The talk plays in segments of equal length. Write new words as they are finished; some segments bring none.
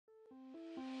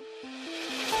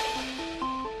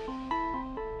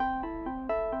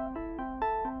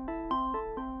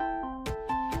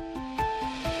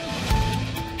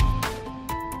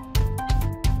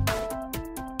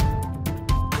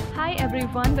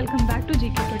everyone, welcome back to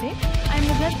GK Today. I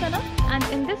am Sana and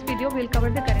in this video we'll cover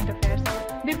the current affairs.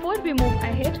 Before we move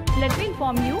ahead, let me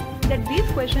inform you that these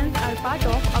questions are part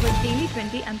of our daily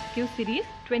 20 MCQ series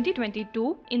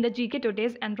 2022 in the GK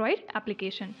Today's Android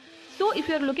application. So if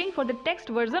you are looking for the text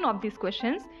version of these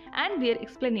questions and their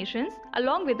explanations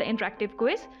along with the interactive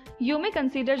quiz, you may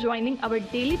consider joining our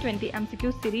daily 20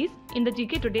 MCQ series in the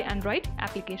GK Today Android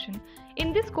application.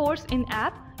 In this course in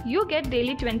app, you get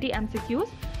daily 20 MCQs,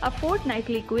 a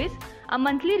fortnightly quiz, a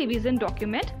monthly revision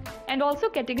document, and also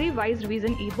category-wise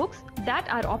revision e-books that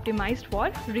are optimized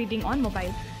for reading on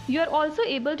mobile. You are also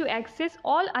able to access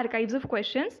all archives of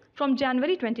questions from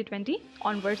January 2020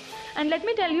 onwards. And let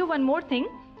me tell you one more thing.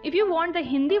 If you want the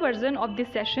Hindi version of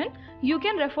this session, you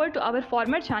can refer to our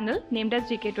former channel named as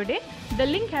GK Today. The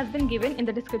link has been given in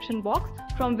the description box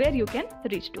from where you can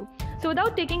reach to. So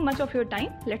without taking much of your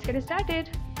time, let's get started.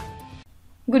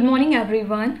 Good morning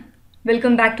everyone.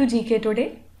 Welcome back to GK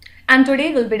Today. And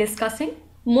today we'll be discussing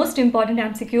most important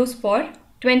MCQs for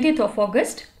 20th of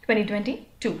August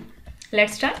 2022.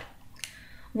 Let's start.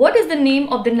 What is the name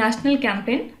of the national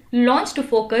campaign launched to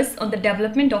focus on the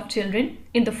development of children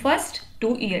in the first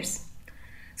 2 years?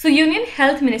 So Union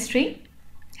Health Ministry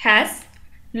has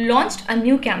launched a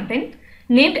new campaign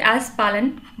named as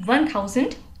Palan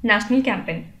 1000 National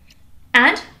Campaign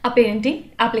and a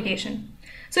parenting application.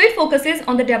 So it focuses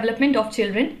on the development of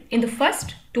children in the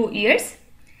first 2 years,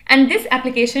 and this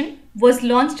application was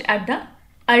launched at the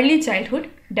Early Childhood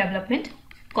Development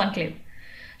Conclave.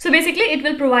 So basically it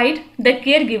will provide the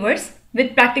caregivers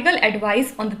with practical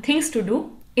advice on the things to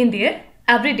do in their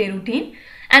everyday routine,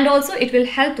 and also it will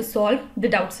help to solve the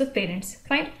doubts of parents.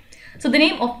 Fine. So the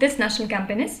name of this national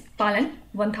campaign is Palan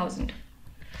 1000.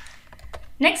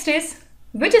 Next is,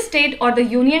 which state or the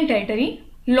union territory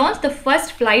launched the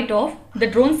first flight of the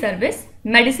drone service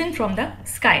Medicine from the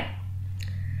Sky?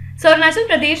 So Arunachal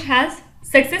Pradesh has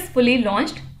successfully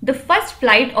launched the first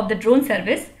flight of the drone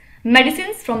service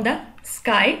Medicines from the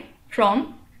Sky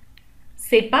from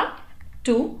Sepa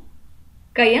to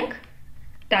Kayank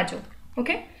Tajo.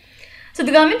 Okay. So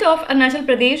the government of Arunachal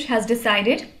Pradesh has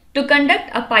decided to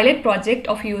conduct a pilot project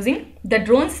of using the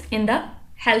drones in the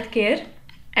healthcare,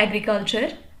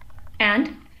 agriculture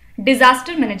and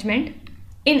disaster management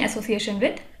in association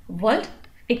with World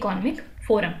Economic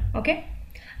Forum. Okay.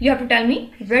 You have to tell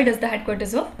me, where does the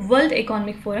headquarters of World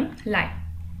Economic Forum lie?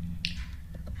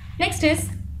 Next is,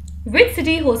 which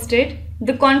city hosted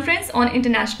the Conference on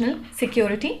International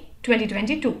Security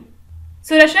 2022?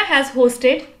 So Russia has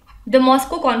hosted the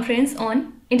Moscow Conference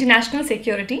on International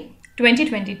Security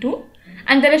 2022,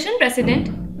 and the Russian President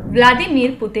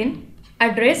Vladimir Putin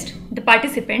addressed the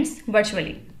participants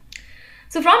virtually.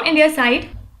 So from India's side,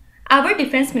 our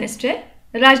Defense Minister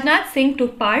Rajnath Singh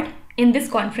took part in this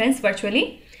conference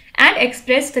virtually and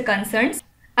expressed the concerns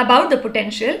about the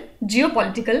potential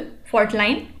geopolitical fault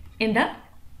line in the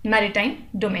maritime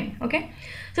domain. Okay,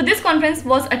 so this conference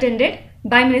was attended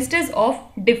by ministers of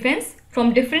defense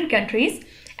from different countries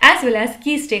as well as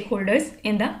key stakeholders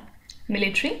in the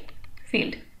military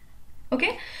field.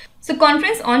 Okay, so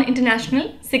Conference on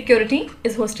International Security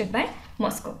is hosted by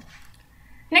Moscow.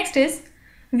 Next is,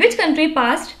 which country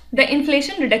passed the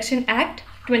Inflation Reduction Act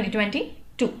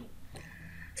 2022?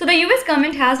 So the US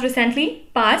government has recently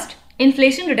passed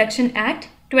Inflation Reduction Act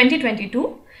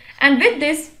 2022, and with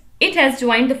this it has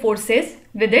joined the forces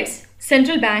with its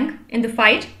central bank in the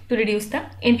fight to reduce the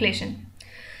inflation.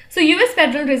 So US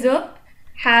Federal Reserve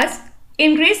has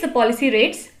increased the policy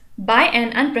rates by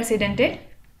an unprecedented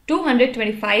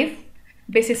 225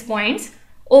 basis points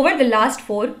over the last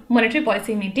 4 monetary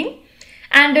policy meetings,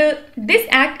 and this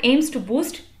act aims to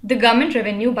boost the government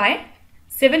revenue by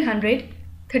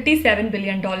 $737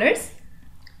 billion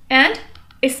and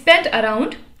spent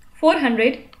around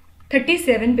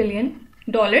 $437 billion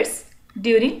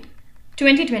during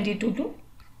 2022 to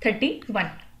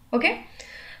 31. Okay,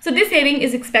 so this saving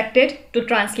is expected to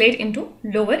translate into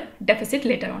lower deficit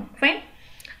later on. Fine.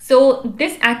 So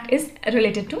this act is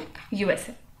related to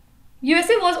USA.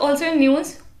 USA was also in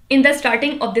news in the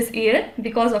starting of this year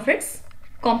because of its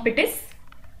Competence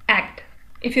Act,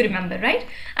 if you remember, right?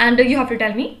 And you have to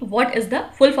tell me what is the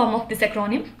full form of this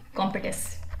acronym,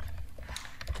 Competence.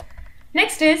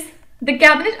 Next is, the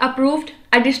cabinet approved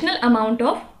additional amount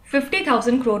of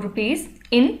 50,000 crore rupees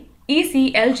in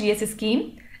ECLGS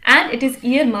scheme, and it is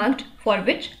earmarked for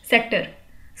which sector?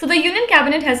 So the Union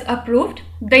Cabinet has approved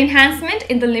the enhancement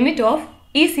in the limit of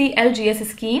ECLGS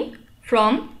scheme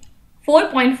from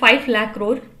 4.5 lakh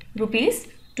crore rupees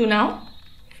to now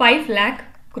 5 lakh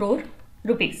crore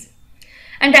rupees.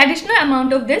 And the additional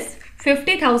amount of this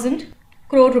 50,000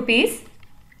 crore rupees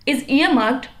is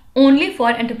earmarked only for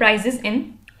enterprises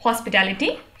in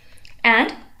hospitality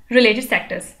and related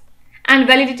sectors. And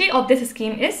validity of this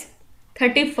scheme is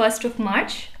 31st of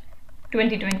March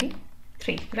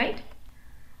 2023, right?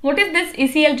 What is this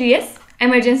ECLGS?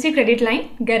 Emergency Credit Line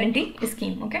Guarantee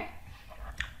Scheme, okay?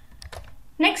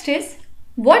 Next is,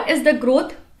 what is the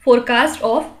growth forecast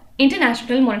of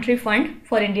International Monetary Fund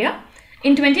for India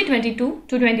in 2022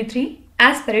 to 23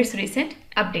 as per its recent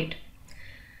update?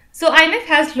 So IMF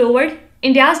has lowered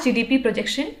India's GDP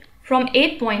projection from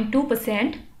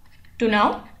 8.2% to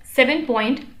now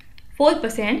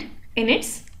 7.4% in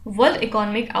its World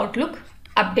Economic Outlook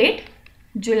Update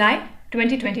July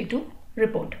 2022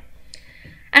 report.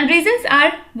 And reasons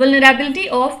are vulnerability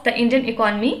of the Indian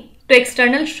economy to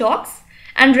external shocks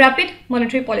and rapid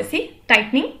monetary policy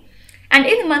tightening. And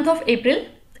in the month of April,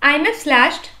 IMF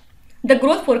slashed the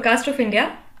growth forecast of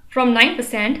India from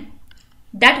 9%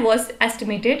 that was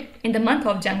estimated in the month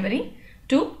of January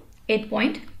to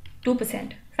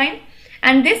 8.2%. Fine.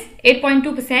 And this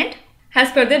 8.2% has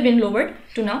further been lowered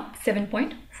to now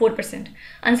 7.4%.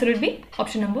 Answer would be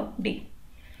option number D.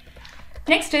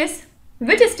 Next is,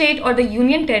 which state or the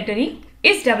union territory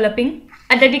is developing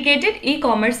a dedicated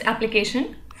e-commerce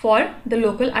application for the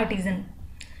local artisan?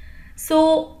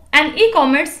 So an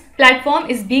e-commerce platform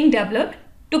is being developed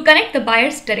to connect the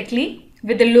buyers directly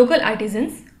with the local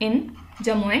artisans in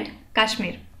Jammu and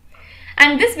Kashmir.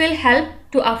 And this will help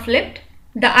to uplift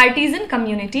the artisan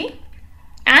community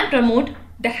and promote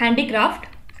the handicraft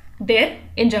there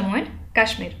in Jammu and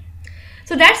Kashmir.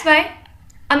 So that's why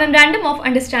a memorandum of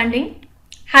understanding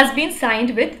has been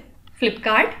signed with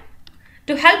Flipkart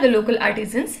to help the local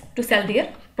artisans to sell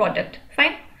their product.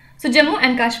 Fine. So Jammu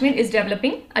and Kashmir is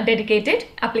developing a dedicated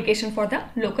application for the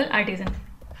local artisan.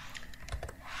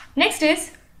 Next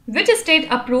is, which state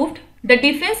approved the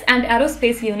Defense and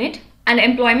Aerospace Unit and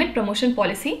Employment Promotion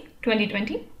Policy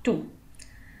 2022?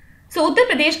 So Uttar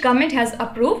Pradesh government has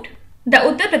approved the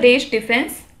Uttar Pradesh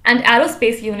Defense and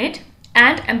Aerospace Unit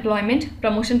and Employment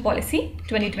Promotion Policy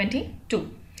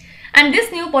 2022. And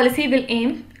this new policy will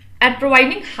aim at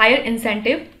providing higher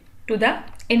incentive to the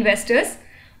investors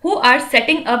who are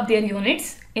setting up their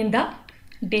units in the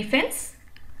defense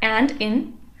and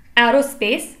in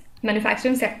aerospace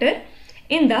manufacturing sector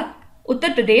in the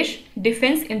Uttar Pradesh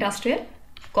Defense Industrial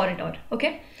Corridor.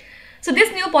 Okay. So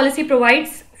this new policy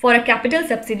provides for a capital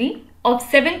subsidy of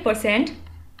 7%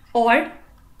 or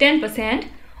 10%,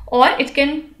 or it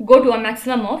can go to a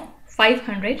maximum of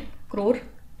 500 crore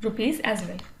rupees as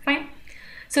well. Fine.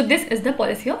 So this is the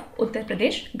policy of Uttar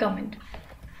Pradesh government.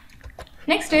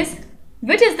 Next is,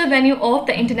 which is the venue of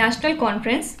the International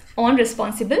Conference on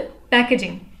Responsible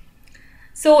Packaging?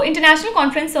 So International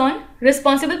Conference on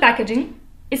Responsible Packaging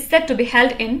is set to be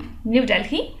held in New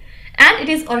Delhi, and it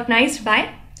is organized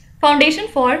by Foundation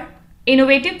for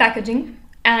Innovative Packaging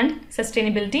and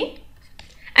Sustainability.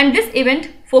 And this event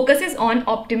focuses on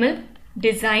optimal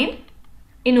design,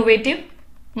 innovative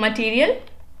material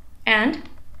and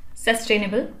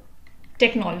sustainable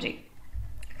technology.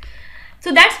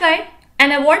 So that's why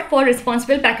an award for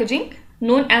responsible packaging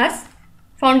known as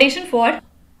Foundation for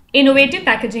Innovative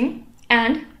Packaging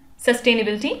and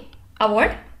Sustainability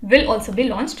Award will also be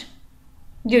launched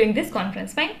during this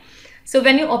conference. Fine. So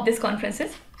venue of this conference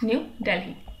is New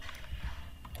Delhi.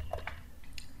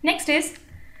 Next is,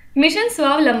 Mission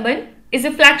Swavalamban is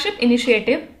a flagship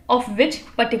initiative of which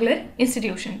particular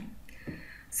institution?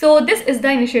 So this is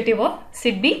the initiative of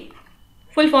SIDBI.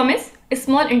 Full form is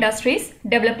Small Industries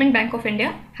Development Bank of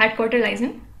India, headquarter lies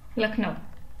in Lucknow.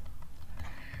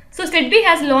 So SIDBI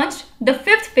has launched the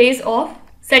 5th phase of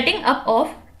setting up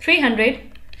of 300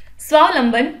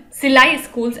 Swavalamban Silai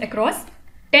schools across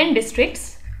 10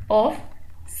 districts of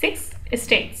 6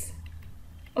 states.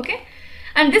 Okay,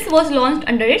 and this was launched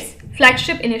under its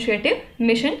flagship initiative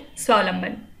Mission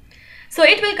Swavalamban. So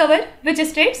it will cover which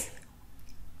states?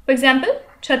 For example,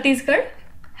 Chhattisgarh,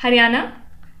 Haryana,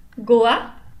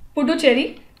 Goa,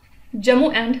 Puducherry,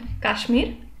 Jammu and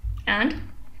Kashmir and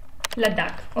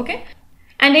Ladakh. Okay,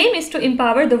 and aim is to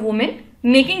empower the women,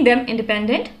 making them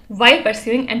independent while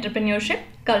pursuing entrepreneurship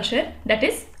culture, that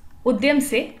is Udyam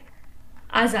Se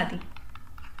Azadi.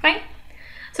 Fine.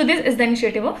 So this is the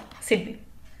initiative of SIDBI.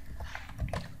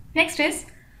 Next is,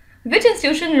 which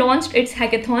institution launched its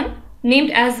hackathon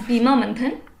named as Bima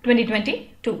Manthan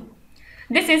 2022?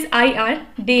 This is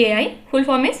IRDAI, full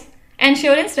form is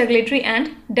Insurance Regulatory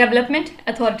and Development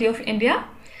Authority of India.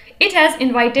 It has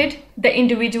invited the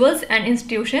individuals and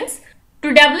institutions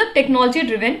to develop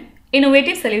technology-driven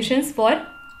innovative solutions for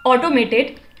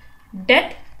automated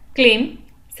death claim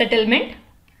settlement,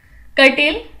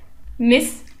 curtail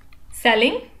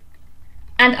mis-selling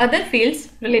and other fields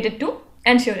related to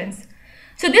Insurance.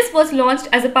 So this was launched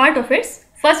as a part of its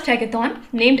first hackathon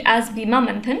named as Bima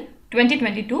Manthan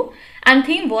 2022, and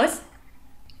theme was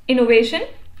Innovation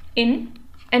in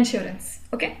Insurance.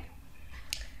 Okay.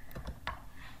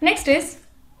 Next is,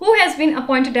 who has been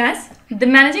appointed as the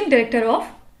Managing Director of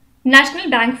National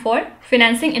Bank for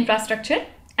Financing Infrastructure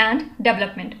and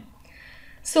Development.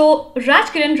 So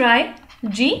Raj Kiran Rai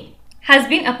Ji has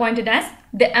been appointed as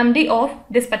the MD of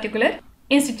this particular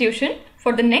institution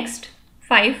for the next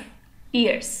 5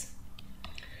 years.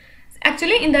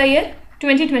 Actually, in the year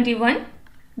 2021,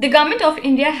 the Government of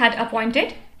India had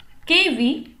appointed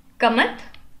K.V. Kamath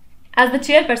as the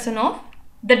chairperson of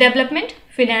the Development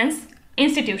Finance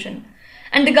Institution,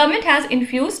 and the government has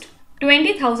infused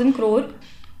 20,000 crore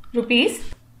rupees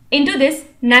into this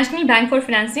National Bank for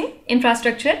Financing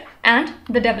Infrastructure and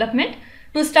the Development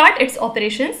to start its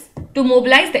operations to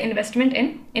mobilize the investment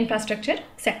in infrastructure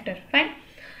sector. Fine.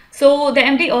 So the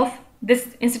MD of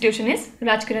this institution is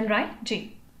Raj Kiran Rai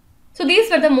Ji. So these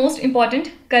were the most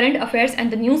important current affairs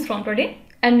and the news from today,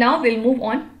 and now we'll move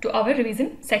on to our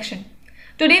revision section.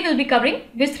 Today we'll be covering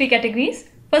which 3 categories.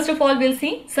 First of all, we'll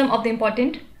see some of the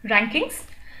important rankings,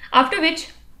 after which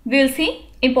we'll see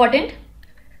important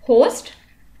host,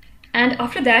 and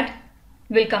after that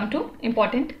we'll come to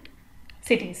important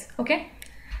cities. Okay.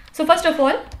 So first of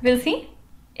all, we'll see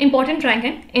important rank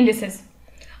and indices.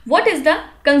 What is the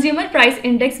consumer price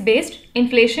index based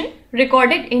inflation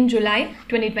recorded in July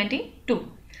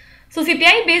 2022? So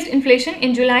CPI based inflation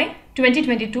in July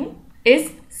 2022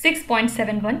 is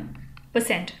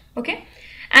 6.71%. Okay,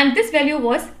 and this value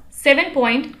was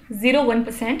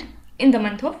 7.01% in the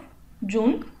month of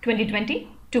June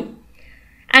 2022,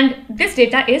 and this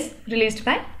data is released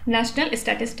by National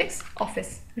Statistics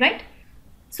Office, right?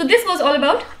 So this was all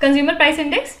about consumer price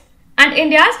index, and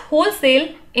India's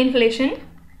wholesale inflation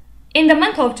in the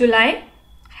month of July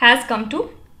has come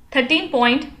to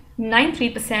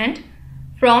 13.93%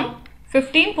 from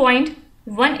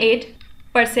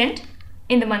 15.18%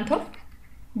 in the month of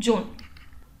June.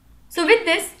 So with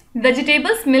this,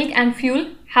 vegetables, milk and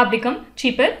fuel have become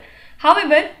cheaper.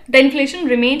 However, the inflation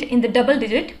remained in the double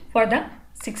digit for the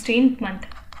 16th month.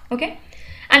 Okay,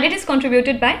 and it is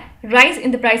contributed by rise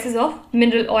in the prices of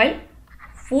mineral oil,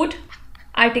 food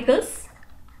articles,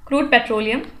 crude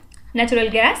petroleum, natural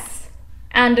gas,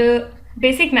 and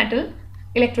basic metal,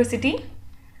 electricity,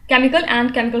 chemical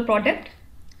and chemical product,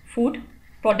 food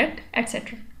product,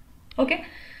 etc. Okay,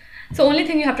 so only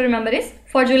thing you have to remember is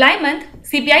for July month,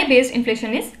 CPI based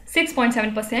inflation is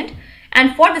 6.7%,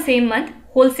 and for the same month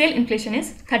wholesale inflation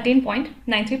is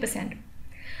 13.93%.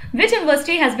 Which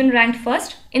university has been ranked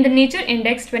first in the Nature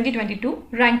Index 2022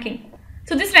 ranking?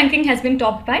 So this ranking has been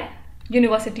topped by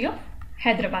University of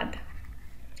Hyderabad.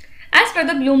 As per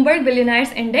the Bloomberg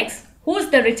Billionaires Index, who is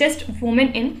the richest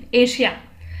woman in Asia?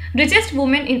 Richest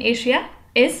woman in Asia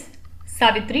is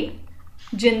Savitri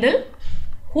Jindal,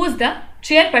 who is the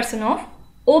chairperson of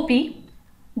OP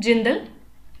Jindal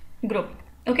Group.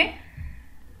 Okay.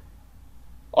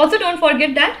 Also, don't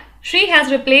forget that she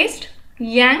has replaced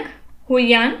Yang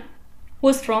Huiyan, who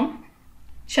is from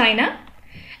China,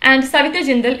 and Savitri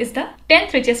Jindal is the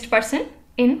 10th richest person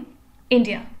in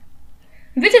India.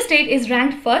 Which state is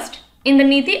ranked first in the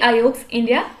Niti Aayog's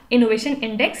India Innovation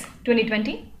Index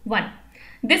 2021?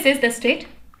 This is the state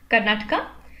Karnataka.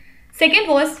 Second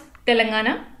was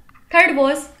Telangana. Third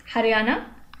was Haryana,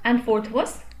 and fourth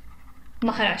was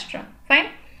Maharashtra. Fine.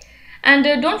 And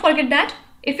don't forget that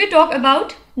if we talk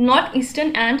about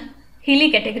northeastern and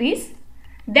hilly categories,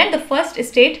 then the first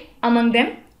state among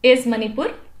them is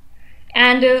Manipur,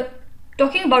 and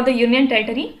talking about the Union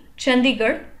Territory,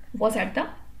 Chandigarh was at the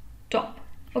top.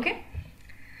 Okay.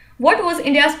 What was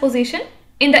India's position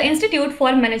in the Institute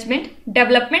for Management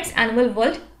Development's Annual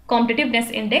World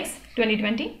Competitiveness Index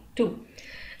 2022?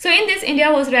 So in this,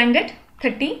 India was ranked at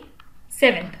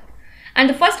 37th, and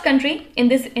the first country in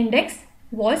this index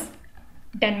was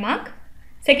Denmark,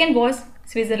 second was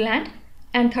Switzerland,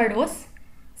 and third was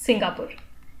Singapore.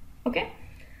 Okay.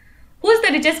 Who is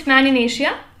the richest man in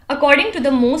Asia according to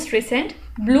the most recent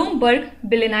Bloomberg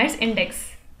Billionaires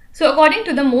Index? So according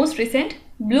to the most recent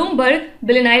Bloomberg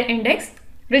Billionaire Index,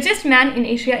 richest man in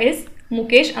Asia is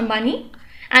Mukesh Ambani,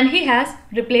 and he has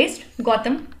replaced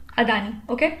Gautam Adani.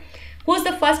 Okay. Who is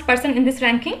the first person in this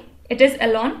ranking? It is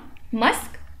Elon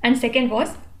Musk, and second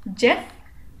was Jeff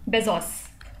Bezos.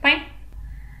 Fine.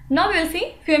 Now we will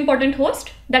see few important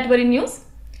hosts that were in news.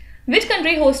 Which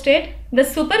country hosted the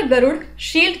Super Garud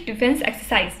Shield Defense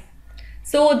Exercise?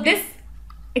 So this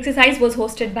exercise was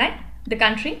hosted by the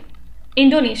country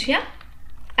Indonesia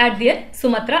at their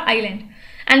Sumatra Island.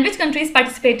 And which countries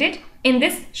participated in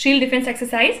this shield defense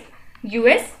exercise?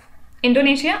 US,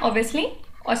 Indonesia, obviously,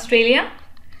 Australia,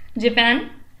 Japan,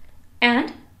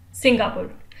 and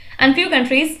Singapore. And few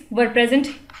countries were present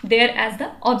there as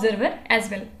the observer as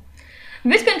well.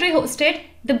 Which country hosted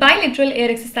the bilateral air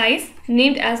exercise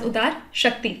named as Udar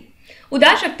Shakti?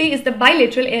 Udar Shakti is the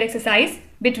bilateral air exercise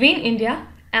between India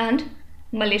and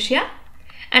Malaysia,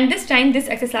 and this time this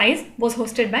exercise was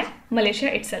hosted by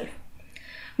Malaysia itself.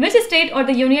 Which state or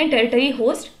the union territory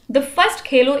hosts the first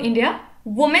Khelo India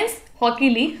Women's Hockey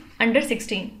League under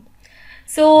 16?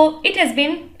 So it has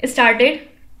been started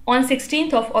on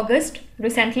 16th of August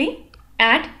recently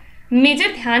at Major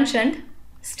Dhyan Chand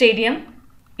Stadium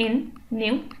in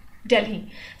New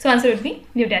Delhi. So answer would be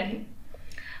New Delhi.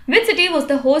 Which city was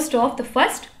the host of the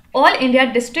first All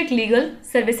India District Legal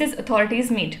Services Authorities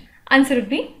meet? Answer would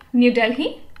be New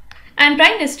Delhi. And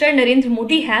Prime Minister Narendra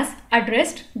Modi has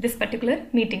addressed this particular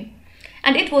meeting.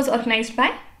 And it was organized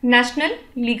by National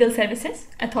Legal Services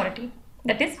Authority,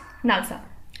 that is NALSA.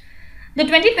 The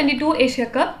 2022 Asia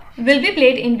Cup will be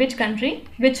played in which country,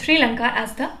 with Sri Lanka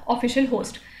as the official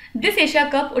host? This Asia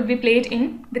Cup would be played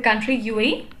in the country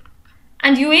UAE,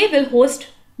 and UAE will host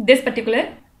this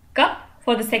particular cup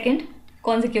for the second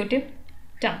consecutive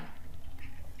term.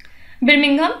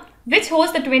 Birmingham, which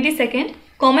hosts the 22nd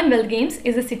Commonwealth Games,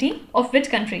 is the city of which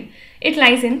country? It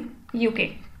lies in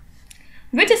UK.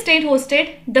 Which state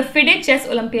hosted the FIDE Chess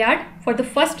Olympiad for the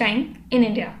first time in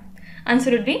India?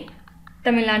 Answer would be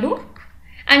Tamil Nadu.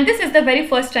 And this is the very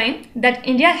first time that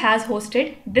India has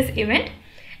hosted this event.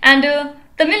 And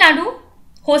Tamil Nadu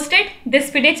hosted this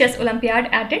FIDE Chess Olympiad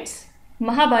at its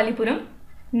Mahabalipuram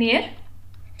near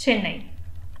Chennai.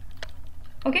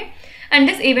 Okay, and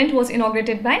this event was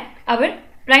inaugurated by our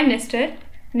Prime Minister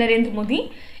Narendra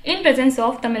Modi in presence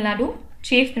of Tamil Nadu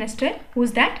Chief Minister,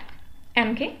 who's that?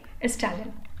 M.K.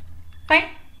 Stalin. Fine.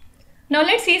 Now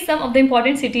let's see some of the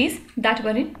important cities that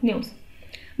were in news.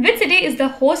 Which city is the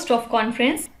host of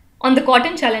conference on the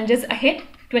cotton challenges ahead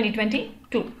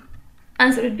 2022?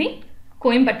 Answer would be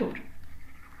Coimbatore.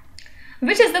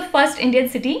 Which is the first Indian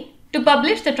city to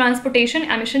publish the transportation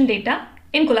emission data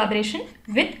in collaboration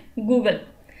with Google?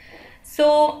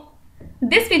 So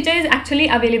this feature is actually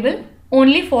available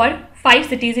only for 5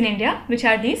 cities in India, which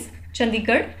are these: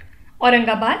 Chandigarh,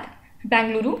 Aurangabad,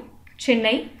 Bangalore,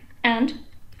 Chennai, and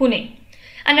Pune.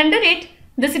 And under it,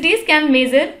 the cities can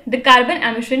measure the carbon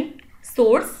emission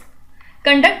source,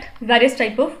 conduct various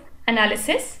type of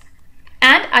analysis,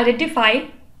 and identify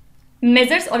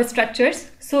measures or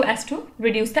structures so as to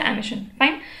reduce the emission.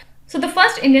 Fine. So the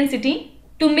first Indian city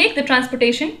to make the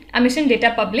transportation emission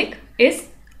data public is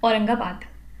Aurangabad.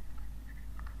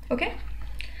 Okay.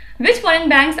 Which foreign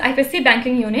bank's IPSC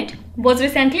banking unit was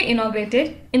recently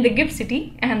inaugurated in the gift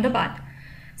city Ahmedabad?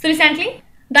 So recently,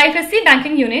 the IPSC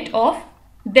banking unit of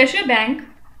Deutsche Bank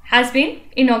has been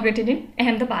inaugurated in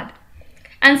Ahmedabad.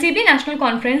 And CB National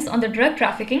Conference on the Drug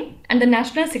Trafficking and the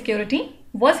National Security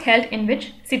was held in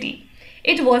which city?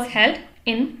 It was held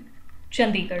in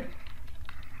Chandigarh.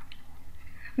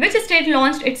 Which state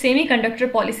launched its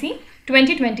semiconductor policy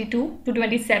 2022 to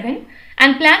 27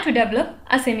 and planned to develop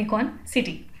a semicon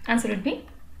city? Answer would be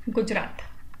Gujarat.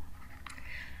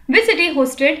 Which city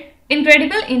hosted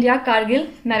Incredible India Kargil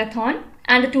Marathon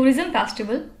and the Tourism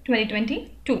Festival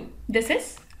 2022? This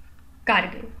is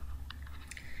Kargil.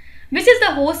 Which is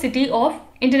the host city of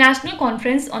International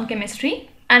Conference on Chemistry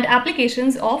and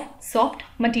Applications of Soft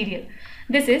Material?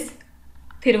 This is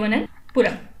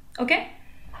Thiruvananthapuram. Okay.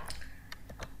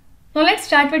 Now let's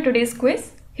start with today's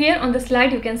quiz. Here on the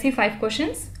slide you can see 5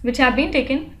 questions which have been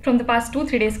taken from the past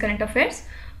 2-3 days current affairs.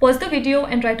 Pause the video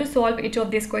and try to solve each of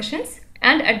these questions,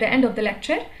 and at the end of the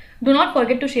lecture, do not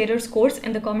forget to share your scores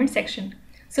in the comment section.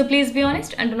 So please be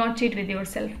honest and do not cheat with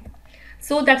yourself.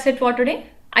 So that's it for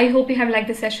today. I hope you have liked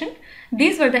the session.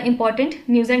 These were the important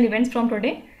news and events from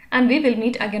today, and we will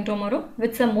meet again tomorrow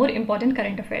with some more important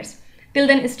current affairs. Till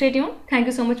then, stay tuned. Thank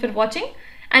you so much for watching,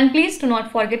 and please do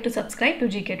not forget to subscribe to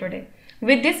GK Today.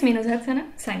 With this, Meenu Haksana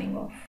signing off.